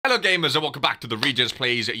Hello gamers and welcome back to the Regents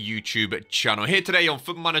Plays YouTube channel. Here today on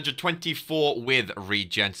Football Manager 24 with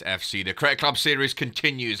Regents FC. The Credit Club series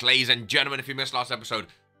continues. Ladies and gentlemen, if you missed last episode,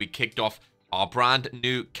 we kicked off our brand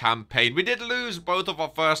new campaign. We did lose both of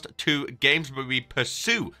our first two games, but we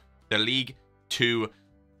pursue the League 2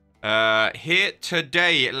 here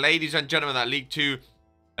today. Ladies and gentlemen, that League 2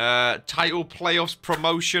 title playoffs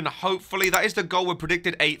promotion. Hopefully, that is the goal. We're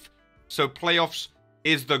predicted 8th, so playoffs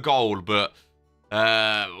is the goal, but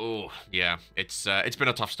oh yeah, it's been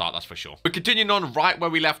a tough start, that's for sure. We're continuing on right where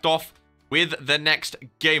we left off with the next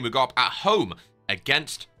game. We got up at home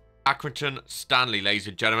against Accrington Stanley, ladies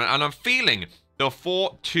and gentlemen, and I'm feeling the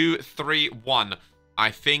 4-2-3-1.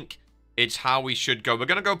 I think it's how we should go. We're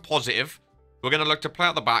going to go positive. We're going to look to play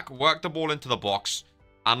out the back, work the ball into the box,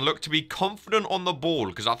 and look to be confident on the ball,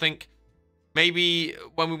 because I think maybe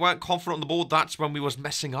when we weren't confident on the ball, that's when we was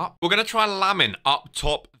messing up. We're going to try Lamin up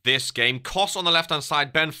top this game. Koss on the left-hand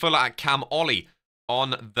side. Ben Fuller at Cam. Ollie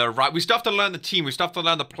on the right. We still have to learn the team. We still have to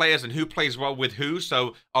learn the players and who plays well with who.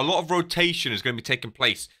 So a lot of rotation is going to be taking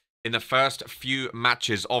place in the first few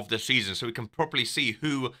matches of the season, so we can properly see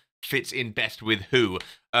who fits in best with who.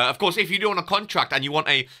 Of course, if you do on a contract and you want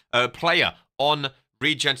a player on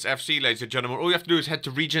Regents FC, ladies and gentlemen, all you have to do is head to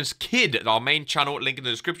Regents Kid, our main channel, link in the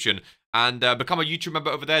description, and become a YouTube member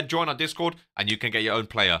over there, join our Discord, and you can get your own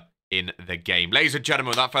player in the game. Ladies and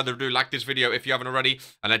gentlemen, without further ado, like this video if you haven't already,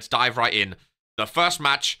 and let's dive right in. The first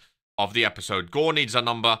match of the episode. Gore needs a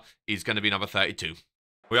number. He's going to be number 32.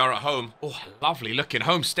 We are at home. Oh, lovely looking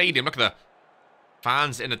home stadium. Look at the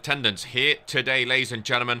fans in attendance here today, ladies and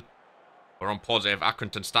gentlemen. We're on positive.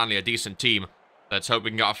 Accrington Stanley, a decent team. Let's hope we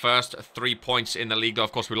can get our first 3 points in the league.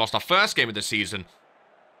 Of course, we lost our first game of the season,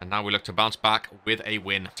 and now we look to bounce back with a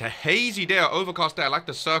win. It's a hazy day, overcast day. I like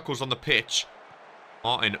the circles on the pitch.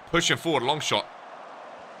 Martin pushing forward, long shot.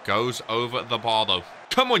 Goes over the bar, though.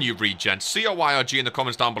 Come on, you Regents. COYRG in the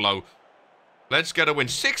comments down below. Let's get a win.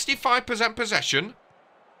 65% possession.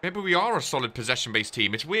 Maybe we are a solid possession-based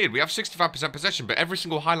team. It's weird. We have 65% possession, but every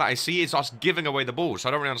single highlight I see is us giving away the ball. So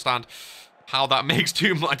I don't really understand how that makes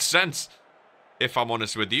too much sense, if I'm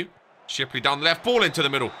honest with you. Shipley down the left, ball into the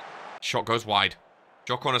middle. Shot goes wide.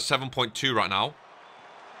 Jock on a 7.2 right now.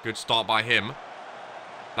 Good start by him.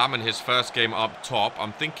 Lamin his first game up top.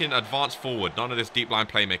 I'm thinking advance forward. None of this deep line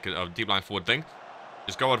playmaker, deep line forward thing.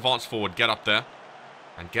 Just go advance forward, get up there,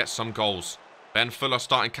 and get some goals. Ben Fuller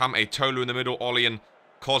starting Cam. Tolu in the middle. Ollie and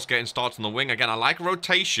Koz getting starts on the wing. Again, I like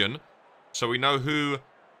rotation, so we know who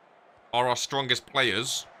are our strongest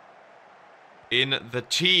players in the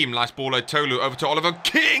team. Nice ball, Tolu over to Oliver.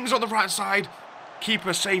 Kings on the right side.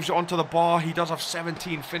 Keeper saves it onto the bar. He does have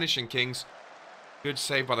 17 finishing, Kings. Good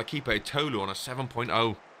save by the keeper, Tolu, on a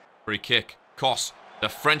 7.0. Free kick. Koss, the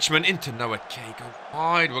Frenchman, into Noah K. Go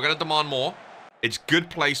wide. We're going to demand more. It's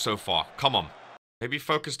good play so far. Come on. Maybe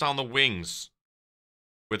focus down the wings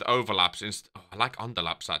with overlaps. Oh, I like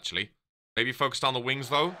underlaps, actually. Maybe focus down the wings,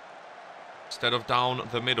 though, instead of down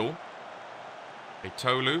the middle.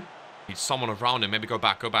 Tolu. Needs someone around him. Maybe go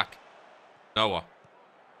back. Go back. Noah.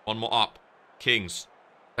 One more up. Kings.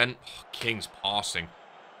 Ben. Oh, Kings passing.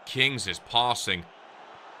 Kings is passing.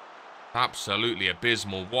 Absolutely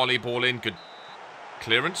abysmal. Wally ball in. Good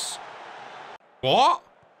clearance. What?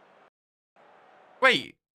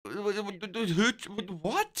 Wait. Who?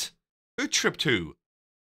 What? Who tripped who?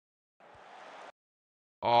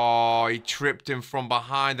 Oh, he tripped him from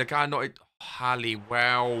behind. The guy not...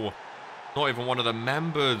 Halliwell. Not even one of the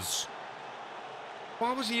members.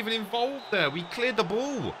 Why was he even involved there? We cleared the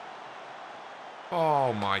ball.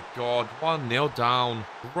 Oh my god. 1-0 down.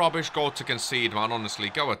 Rubbish goal to concede, man. Honestly,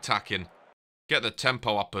 go attacking. Get the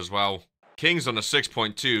tempo up as well. Kings on a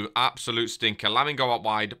 6.2. Absolute stinker. Lamin go up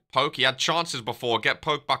wide. Poke. He had chances before. Get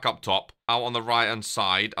Poke back up top. Out on the right-hand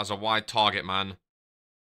side as a wide target man.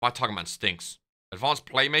 Wide target man stinks. Advanced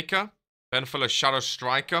playmaker. Ben Fuller shadow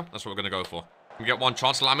striker. That's what we're going to go for. We get one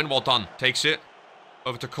chance. Lamin, well done. Takes it.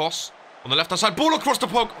 Over to Koss. On the left-hand side. Ball across the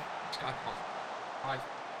Poke.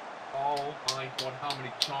 Oh my god, how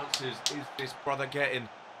many chances is this brother getting?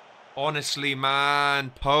 Honestly, man.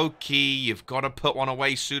 Pokey, you've got to put one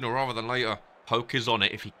away sooner rather than later. Poke is on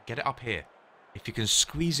it. If he can get it up here. If you can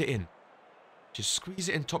squeeze it in. Just squeeze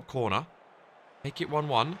it in top corner. Make it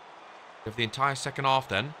 1-1. With the entire second half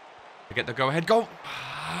then. To get the go-ahead goal.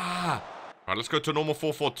 Ah. Right, let's go to a normal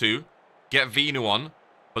 4-4-2. Get Vinu on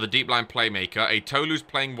for the deep line playmaker. Tolu's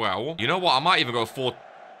playing well. You know what? I might even go 4...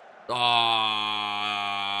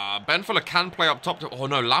 Ben Fuller can play up top. Oh,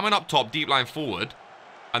 no. Lamin up top, deep line forward.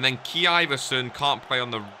 And then Key Iverson can't play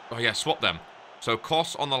on the... Oh, yeah, swap them. So,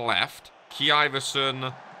 Koss on the left. Key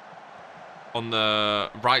Iverson on the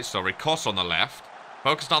right, sorry. Koss on the left.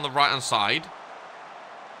 Focus down the right-hand side.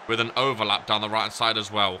 With an overlap down the right-hand side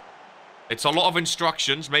as well. It's a lot of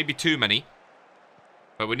instructions, maybe too many.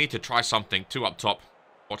 But we need to try something. 2 up top.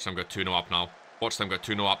 Watch them go 2-0 up now. Watch them go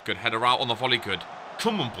 2-0 up. Good header out on the volley. Good.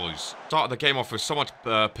 Come on, boys. Started the game off with so much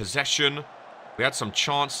possession. We had some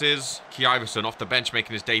chances. Key Iverson off the bench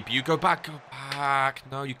making his debut. Go back. Go back.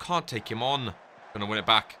 No, you can't take him on. Gonna win it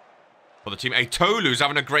back for the team. Hey, Tolu's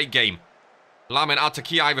having a great game. Lamin out to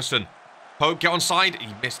Key Iverson. Poke, get on side.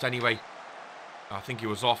 He missed anyway. I think he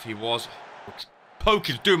was off. He was. Poke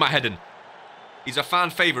is doing my head in. He's a fan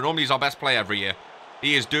favourite. Normally he's our best player every year.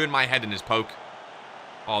 He is doing my head in his Poke.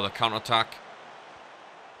 Oh, the counter-attack.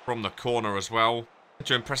 From the corner as well.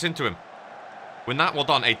 To him, press into him. Win that, well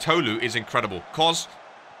done. Tolu is incredible. Koz.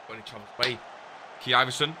 Got any trouble away. Key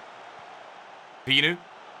Iverson. Vinu.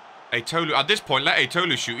 Tolu. At this point, let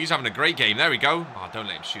Tolu shoot. He's having a great game. There we go. Oh, don't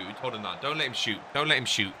let him shoot. We told him that. Don't let him shoot. Don't let him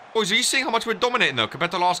shoot. Boys, are you seeing how much we're dominating, though, compared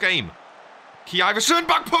to last game? Key Iverson.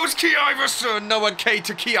 Back post. Key Iverson. Noah K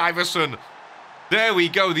to Key Iverson. There we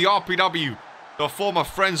go. The RPW. The former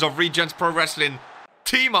friends of Regents Pro Wrestling.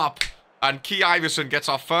 Team up. And Key Iverson gets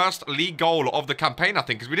our first league goal of the campaign, I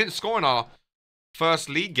think, because we didn't score in our first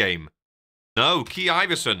league game. No, Key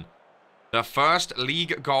Iverson. The first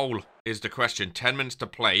league goal is the question. 10 minutes to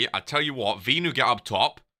play. I tell you what, Vinu get up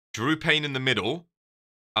top. Drew Payne in the middle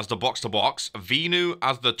as the box-to-box. Vinu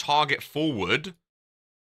as the target forward.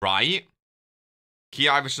 Right. Key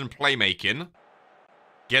Iverson playmaking.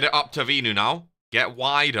 Get it up to Vinu now. Get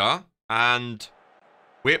wider. And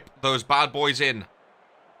whip those bad boys in.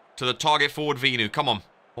 To the target forward, Vinu. Come on.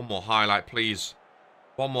 One more highlight, please.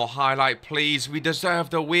 One more highlight, please. We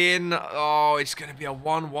deserve the win. Oh, it's going to be a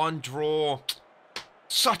 1-1 draw.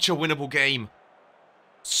 Such a winnable game.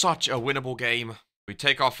 Such a winnable game. We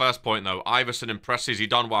take our first point, though. Iverson impresses. He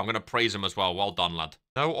done well. I'm going to praise him as well. Well done, lad.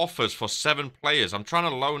 No offers for 7 players. I'm trying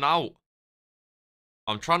to loan out.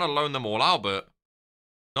 I'm trying to loan them all out, but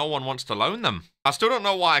no one wants to loan them. I still don't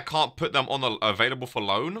know why I can't put them on the available for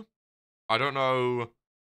loan. I don't know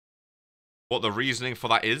what the reasoning for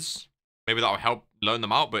that is. Maybe that will help loan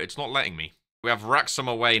them out, but it's not letting me. We have Wrexham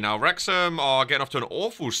away now. Wrexham are getting off to an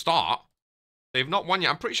awful start. They've not won yet.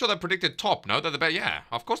 I'm pretty sure they're predicted top. No, they're the best. Yeah,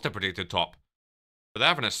 of course they're predicted top. But they're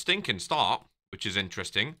having a stinking start, which is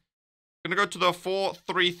interesting. Going to go to the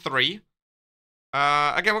 4-3-3.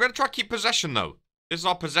 Again, we're going to try to keep possession, though. This is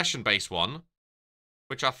our possession-based one,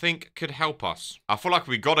 which I think could help us. I feel like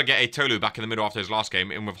we got to get Tolu back in the middle after his last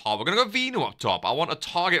game in with Hart. We're going to go Vinu up top. I want a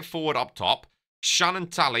target forward up top. Shannon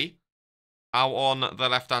Talley out on the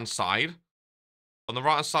left-hand side. On the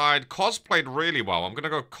right-hand side, Kos played really well. I'm going to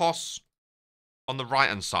go Kos on the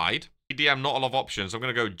right-hand side. CDM, not a lot of options. I'm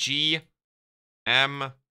going to go G,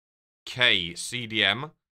 M, K,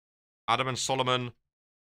 CDM. Adam and Solomon,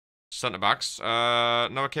 centre-backs.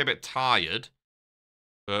 Noah K a bit tired,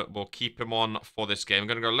 but we'll keep him on for this game. I'm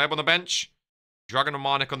going to go Leb on the bench. Dragon and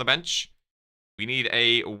Marnik on the bench. We need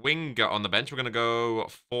a winger on the bench. We're going to go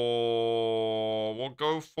for... We'll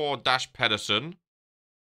go for Dash Pedersen.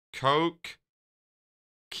 Coke.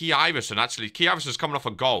 Key Iverson, actually. Key Iverson's coming off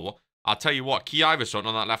a goal. I'll tell you what, Key Iverson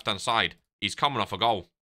on that left-hand side. He's coming off a goal.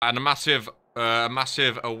 And a massive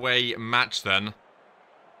away match then.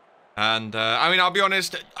 And, I mean, I'll be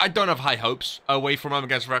honest, I don't have high hopes away from home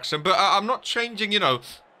against Wrexham. But I'm not changing, you know...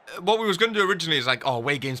 What we was going to do originally is like, oh,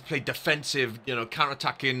 away games play defensive, you know,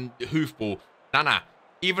 counter-attacking hoofball. Nah.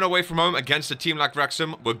 Even away from home against a team like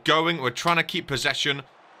Wrexham, we're trying to keep possession.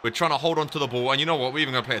 We're trying to hold on to the ball. And you know what? We're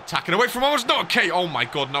even going to play attacking away from home. It's Noah K. Oh, my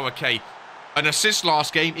God, Noah K. An assist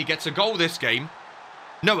last game. He gets a goal this game.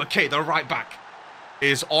 Noah K, the right back,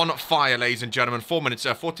 is on fire, ladies and gentlemen.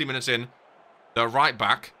 14 minutes in. The right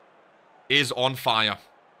back is on fire.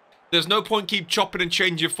 There's no point keep chopping and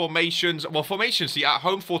changing formations. Well, formations, see, at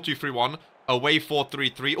home 4-2-3-1, away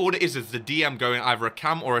 4-3-3. All it is the DM going either a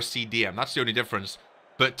cam or a CDM. That's the only difference.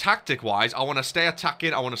 But tactic-wise, I want to stay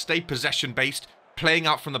attacking. I want to stay possession-based, playing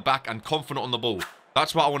out from the back and confident on the ball.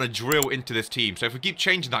 That's what I want to drill into this team. So if we keep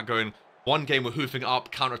changing that, going one game we're hoofing up,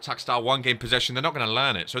 counter-attack style, one game possession, they're not going to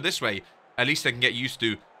learn it. So this way, at least they can get used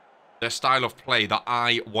to the style of play that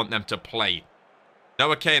I want them to play.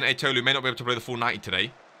 Noah K and Tolu may not be able to play the full 90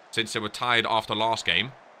 today, since they were tired after last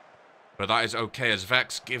game. But that is okay as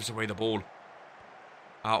Vex gives away the ball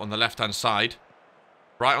out on the left-hand side.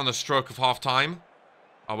 Right on the stroke of half-time.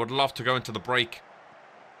 I would love to go into the break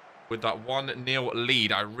with that 1-0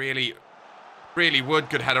 lead. I really, really would.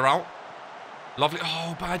 Good header out. Lovely.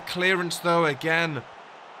 Oh, bad clearance, though, again.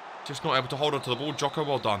 Just not able to hold on to the ball. Jocko,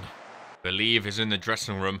 well done. Believe is in the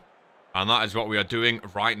dressing room. And that is what we are doing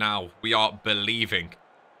right now. We are believing,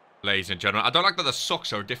 ladies and gentlemen. I don't like that the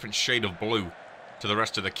socks are a different shade of blue. to the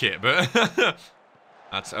rest of the kit, but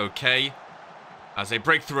that's okay. As they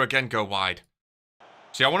break through again, go wide.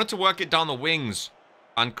 See, I wanted to work it down the wings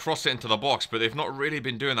and cross it into the box, but they've not really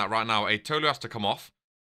been doing that right now. Tolu has to come off.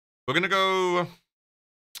 We're going to go...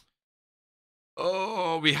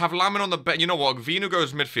 Oh, we have Lamin on the bench. You know what? Vinu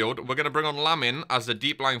goes midfield. We're going to bring on Lamin as the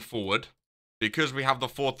deep line forward. Because we have the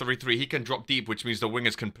 4-3-3, he can drop deep, which means the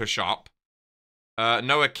wingers can push up.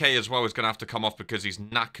 Noah K as well is going to have to come off because he's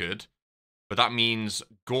knackered. But that means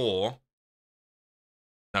Gore...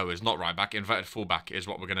 No, it's not right back. Inverted fullback is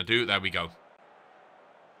what we're going to do. There we go.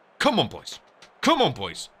 Come on, boys. Come on,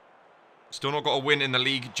 boys. Still not got a win in the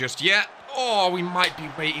league just yet. Oh, we might be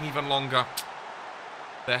waiting even longer.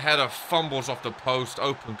 The header fumbles off the post.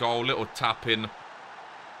 Open goal. Little tap in.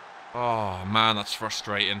 Oh, man, that's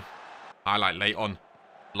frustrating. Highlight late on.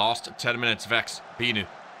 Last 10 minutes. Vex. Vinu.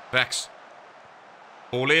 Vex.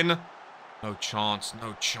 Ball in. No chance.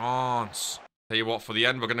 No chance. Tell you what, for the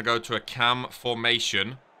end, we're going to go to a cam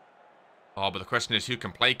formation. Oh, but the question is, who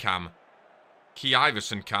can play cam? Key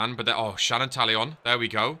Iverson can, but oh, Shannon Talion. There we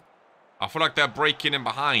go. I feel like they're breaking in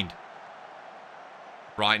behind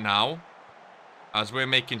right now. As we're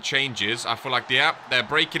making changes, I feel like, yeah, they're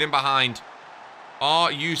breaking in behind. Are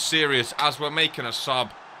you serious? As we're making a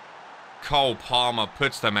sub, Cole Palmer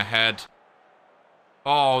puts them ahead.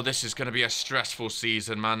 Oh, this is going to be a stressful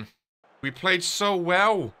season, man. We played so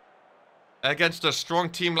well. Against a strong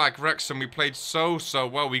team like Wrexham, we played so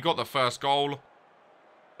well. We got the first goal.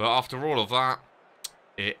 But after all of that,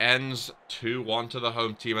 it ends 2-1 to the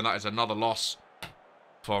home team. And that is another loss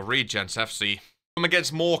for Regents FC.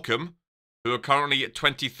 Against Morecambe, who are currently at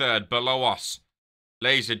 23rd, below us.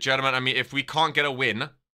 Ladies and gentlemen, I mean, if we can't get a win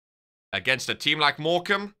against a team like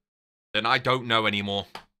Morecambe, then I don't know anymore.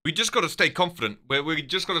 We just got to stay confident. We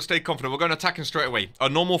just got to stay confident. We're going attacking straight away. A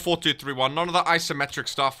normal 4-2-3-1. None of the isometric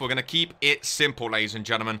stuff. We're going to keep it simple, ladies and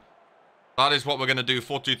gentlemen. That is what we're going to do.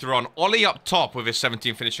 4-2-3-1. Ollie up top with his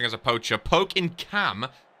 17 finishing as a poacher. Poke in cam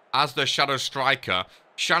as the shadow striker.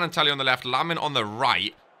 Shannon Talley on the left. Lamin on the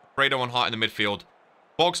right. Fredo and Hart in the midfield.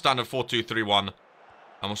 Bog standard 4-2-3-1. And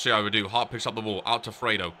we'll see how we do. Hart picks up the ball. Out to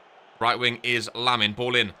Fredo. Right wing is Lamin.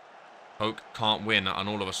 Ball in. Poke can't win. And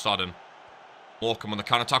all of a sudden... Morecambe on the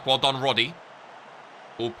counter-attack. Well done, Roddy.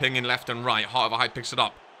 Ball pinging left and right. Heart of a Height picks it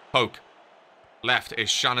up. Poke. Left is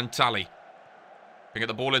Shannon Talley. Can get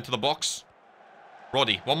the ball into the box.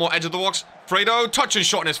 Roddy. One more edge of the box. Fredo. Touch and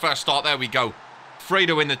shot in his first start. There we go.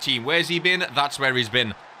 Fredo in the team. Where's he been? That's where he's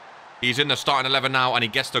been. He's in the starting 11 now and he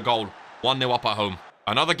gets the goal. 1-0 up at home.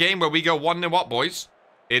 Another game where we go 1-0 up, boys.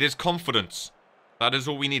 It is confidence. That is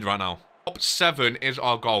all we need right now. Top 7 is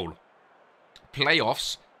our goal.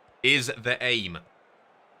 Playoffs is the aim.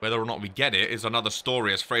 Whether or not we get it is another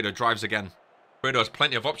story as Fredo drives again. Fredo has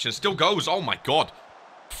plenty of options. Still goes. Oh my god.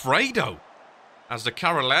 Fredo. As the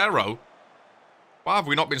Carolero. Why have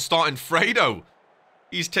we not been starting Fredo?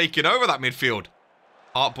 He's taking over that midfield.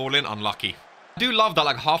 Hart ball in. Unlucky. I do love that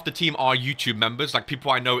like half the team are YouTube members. Like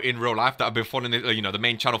people I know in real life that have been following the, you know, the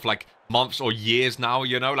main channel for like months or years now,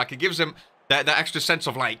 you know. Like it gives them that extra sense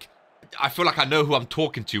of like, I feel like I know who I'm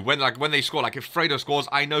talking to. When they score, like if Fredo scores,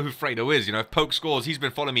 I know who Fredo is. You know, if Poke scores, he's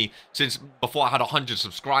been following me since before I had 100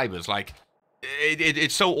 subscribers. Like,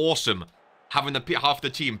 it's so awesome having half the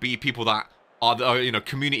team be people that are the, you know,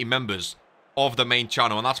 community members of the main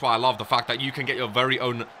channel. And that's why I love the fact that you can get your very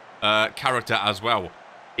own character as well,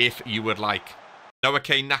 if you would like. Noah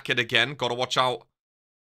K knackered again. Got to watch out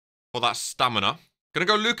for that stamina. Gonna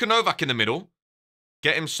go Luka Novak in the middle.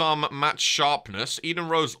 Get him some match sharpness. Eden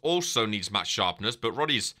Rose also needs match sharpness, but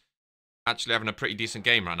Roddy's actually having a pretty decent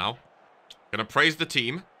game right now. Gonna praise the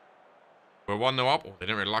team. We're 1-0 up. Oh, they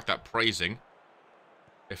didn't really like that praising.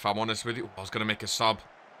 If I'm honest with you, I was gonna make a sub.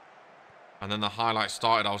 And then the highlight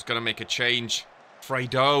started. I was gonna make a change.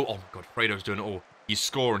 Fredo. Oh my god, Fredo's doing it all. He's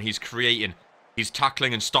scoring, he's creating. He's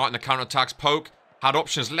tackling and starting the counter-attacks. Poke had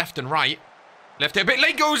options left and right. Left it a bit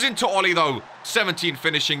late, goes into Ollie though. 17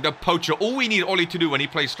 finishing, the poacher. All we need Ollie to do when he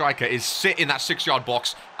plays striker is sit in that 6-yard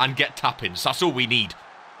box and get tap-ins. That's all we need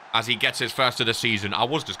as he gets his first of the season. I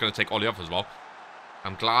was just going to take Ollie off as well.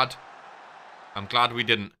 I'm glad we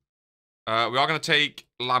didn't. We are going to take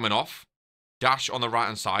Lamin off. Dash on the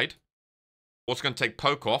right-hand side. Also going to take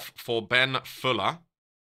Poke off for Ben Fuller.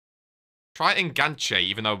 Try Enganche,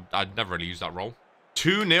 even though I'd never really use that role.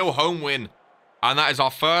 2-0 home win. And that is our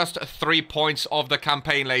first 3 points of the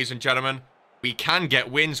campaign, ladies and gentlemen. We can get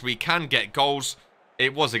wins. We can get goals.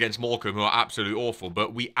 It was against Morecambe, who are absolutely awful,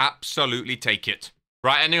 but we absolutely take it.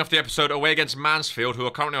 Right, ending off the episode away against Mansfield, who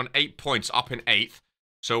are currently on 8 points, up in 8th.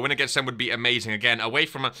 So a win against them would be amazing. Again, away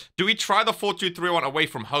from... Do we try the 4-2-3-1 away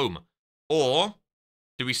from home? Or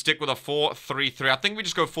Do we stick with a 4-3-3? I think we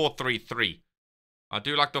just go 4-3-3. I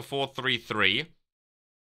do like the 4-3-3.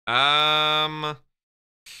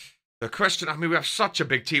 The question, I mean, we have such a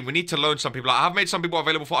big team. We need to loan some people. I have made some people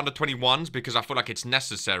available for under 21s because I feel like it's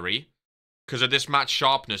necessary. Because of this match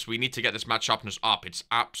sharpness, we need to get this match sharpness up. It's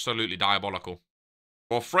absolutely diabolical.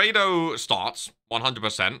 Well, Fredo starts,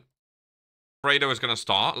 100%. Fredo is going to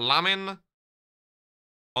start. Lamin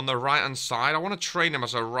on the right-hand side. I want to train him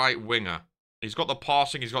as a right winger. He's got the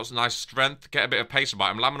passing. He's got some nice strength. Get a bit of pace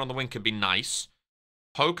about him. Lamin on the wing could be nice.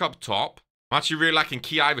 Poke up top. I'm actually really liking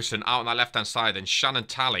Key Iverson out on that left-hand side. And Shannon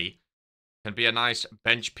Talley can be a nice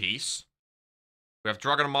bench piece. We have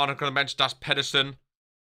Dragon and Martin on the bench. Das Pedersen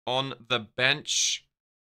on the bench.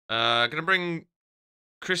 Going to bring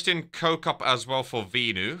Christian Koch up as well for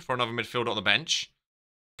Vinu. For another midfielder on the bench.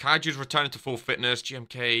 Kaiju's returning to full fitness.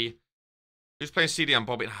 GMK. Who's playing CDM?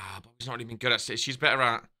 Bobby. Bobby's not even good at it. She's better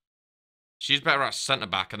at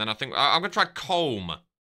centre-back. And then I think I'm going to try Colm.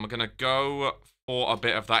 I'm going to go for a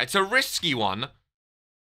bit of that. It's a risky one.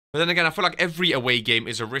 But then again, I feel like every away game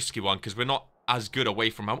is a risky one because we're not as good away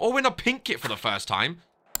from home. Oh, we're in a pink kit for the first time,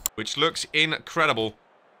 which looks incredible.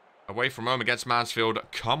 Away from home against Mansfield.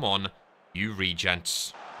 Come on, you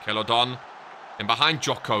Regents. Kelodon in behind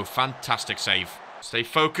Jocko. Fantastic save. Stay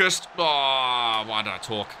focused. Oh, why did I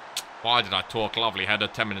talk? Why did I talk? Lovely header,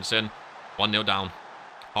 10 minutes in. 1-0 down.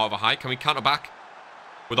 Heart of a high. Can we counter back?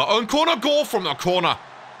 With our own corner. Gore from the corner.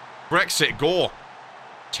 Brexit, Gore.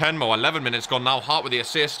 10 more, 11 minutes gone now. Hart with the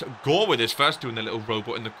assist. Gore with his first, doing the little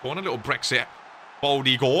robot in the corner. Little Brexit.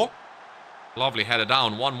 Baldy Gore. Lovely header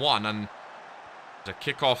down. 1-1. And the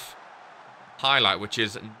kickoff highlight, which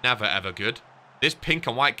is never, ever good. This pink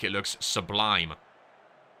and white kit looks sublime.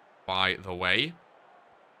 By the way.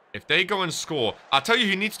 If they go and score, I'll tell you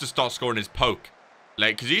who needs to start scoring is Poke.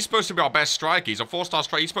 Like, because he's supposed to be our best striker. He's a 4-star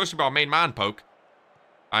striker. He's supposed to be our main man, Poke.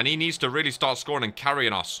 And he needs to really start scoring and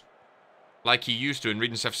carrying us. Like he used to in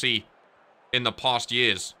Regents FC in the past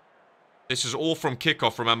years. This is all from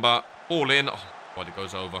kickoff, remember? All in. Oh, God, it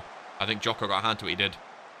goes over. I think Jocko got a hand to it. He did.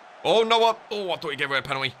 Oh, Noah. Oh, I thought he gave away a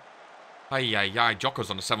penalty. Ay. Jocko's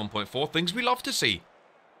on a 7.4. Things we love to see.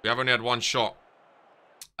 We have only had one shot.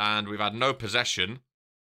 And we've had no possession.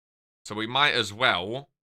 So we might as well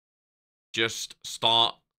just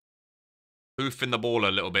start hoofing the ball a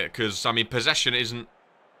little bit. Because, I mean, possession isn't...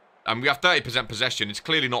 And we have 30% possession. It's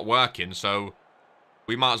clearly not working, so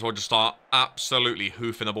we might as well just start absolutely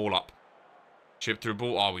hoofing the ball up. Chip through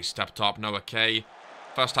ball. Oh, we stepped up. No, okay.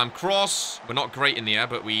 First time cross. We're not great in the air,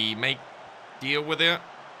 but we make deal with it.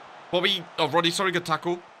 Bobby. Oh, Roddy, sorry, good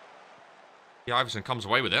tackle. Yeah, Iverson comes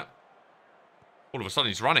away with it. All of a sudden,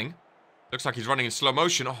 he's running. Looks like he's running in slow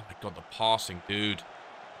motion. Oh, my God, the passing, dude.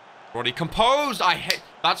 Roddy, composed. I hate...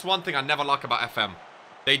 That's one thing I never like about FM.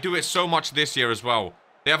 They do it so much this year as well.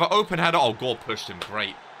 They have an open header. Oh, Gore pushed him.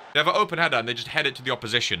 Great. They have an open header and they just head it to the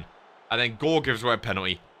opposition. And then Gore gives away a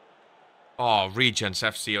penalty. Oh, Regents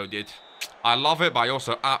FC did. I love it, but I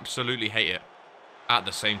also absolutely hate it at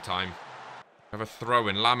the same time. We have a throw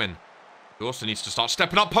in. Lamin. He also needs to start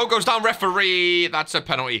stepping up. Poke goes down. Referee. That's a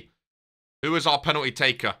penalty. Who is our penalty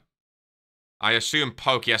taker? I assume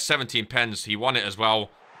Poke. He has 17 pens. He won it as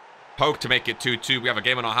well. Poke to make it 2-2. We have a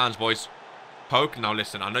game on our hands, boys. Poke. Now,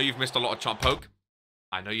 listen. I know you've missed a lot of chances. Poke.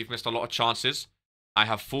 I know you've missed a lot of chances. I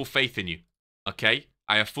have full faith in you. Okay?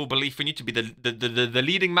 I have full belief in you to be the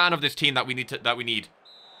leading man of this team that we need.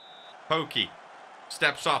 Pokey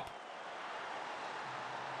steps up.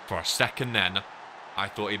 For a second then, I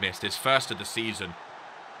thought he missed his first of the season.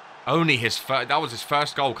 Only his first. That was his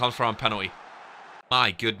first goal. Comes from a penalty.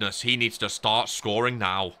 My goodness, he needs to start scoring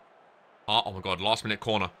now. Oh my God, last minute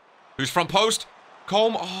corner. Who's front post?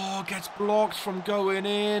 Colm. Oh, gets blocked from going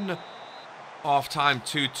in. Half time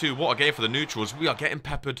 2-2. What a game for the neutrals. We are getting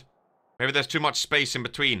peppered. Maybe there's too much space in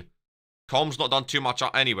between. Colm's not done too much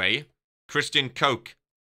anyway. Christian Koch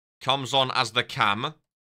comes on as the cam.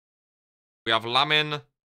 We have Lamin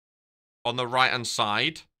on the right-hand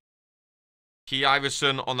side. Key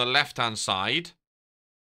Iverson on the left-hand side.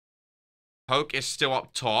 Poke is still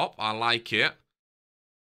up top. I like it.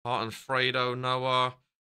 Hart and Fredo, Noah.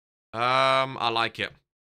 I like it.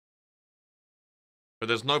 But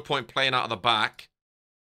there's no point playing out of the back.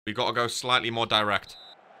 We've got to go slightly more direct.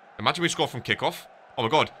 Imagine we score from kickoff. Oh my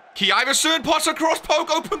God. Key Iverson, pass across, Poke,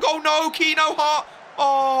 open goal. No, Key, no Hart.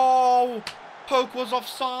 Oh, Poke was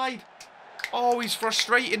offside. Oh, he's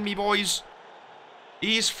frustrating me, boys.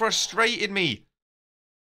 He's frustrating me.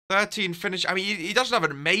 13 finish. I mean, he doesn't have an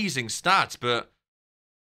amazing stats, but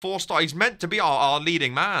 4-star. He's meant to be our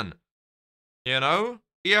leading man. You know?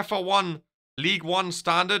 EFL 1, League 1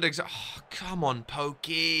 standard. Oh, come on,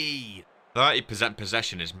 Pokey. 30%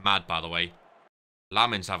 possession is mad, by the way.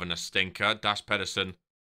 Lamin's having a stinker. Dash Pedersen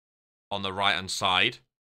on the right-hand side.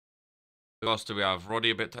 Who else do we have? Roddy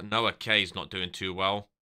a bit... Noah K's not doing too well.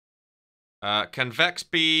 Can Vex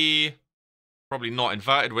be... Probably not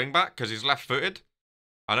inverted wingback because he's left-footed.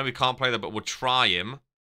 I know we can't play that, but we'll try him.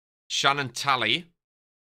 Shannon Talley.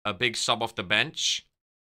 A big sub off the bench.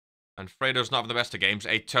 And Fredo's not having the best of games.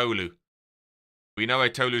 Etolu. We know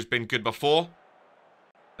Etolu's been good before.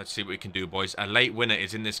 Let's see what we can do, boys. A late winner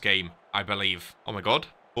is in this game, I believe. Oh my god.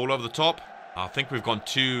 Ball over the top. I think we've gone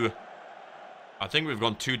too... I think we've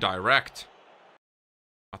gone too direct.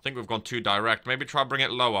 Maybe try bring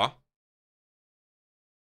it lower.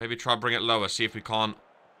 See if we can't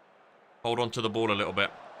hold on to the ball a little bit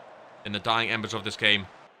in the dying embers of this game.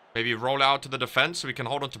 Maybe roll it out to the defense so we can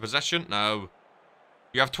hold on to possession. No.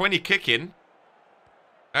 You have 20 kicking.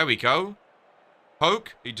 There we go.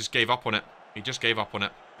 Poke. He just gave up on it.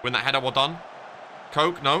 Win that header, well done.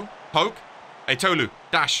 Coke, no. Poke. Etolu.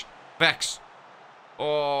 Dash. Vex.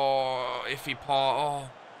 Oh, iffy part. Oh.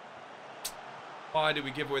 Why did we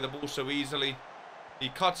give away the ball so easily? He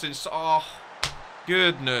cuts in. Oh.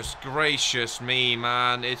 Goodness gracious me,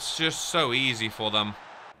 man. It's just so easy for them.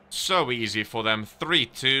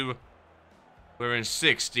 3-2. We're in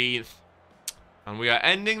 16th. And we are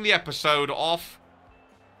ending the episode off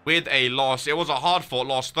with a loss. It was a hard-fought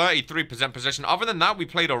loss. 33% possession. Other than that, we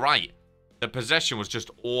played alright. The possession was just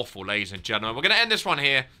awful, ladies and gentlemen. We're going to end this one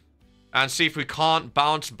here and see if we can't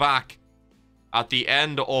bounce back at the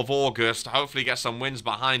end of August. Hopefully get some wins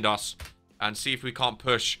behind us and see if we can't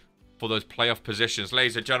push for those playoff positions.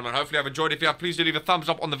 Ladies and gentlemen, hopefully I've enjoyed it. If you have, please do leave a thumbs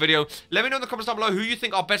up on the video. Let me know in the comments down below who you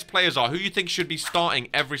think our best players are, who you think should be starting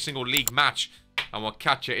every single league match, and we'll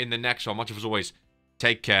catch you in the next one. Much as always,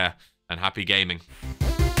 take care and happy gaming.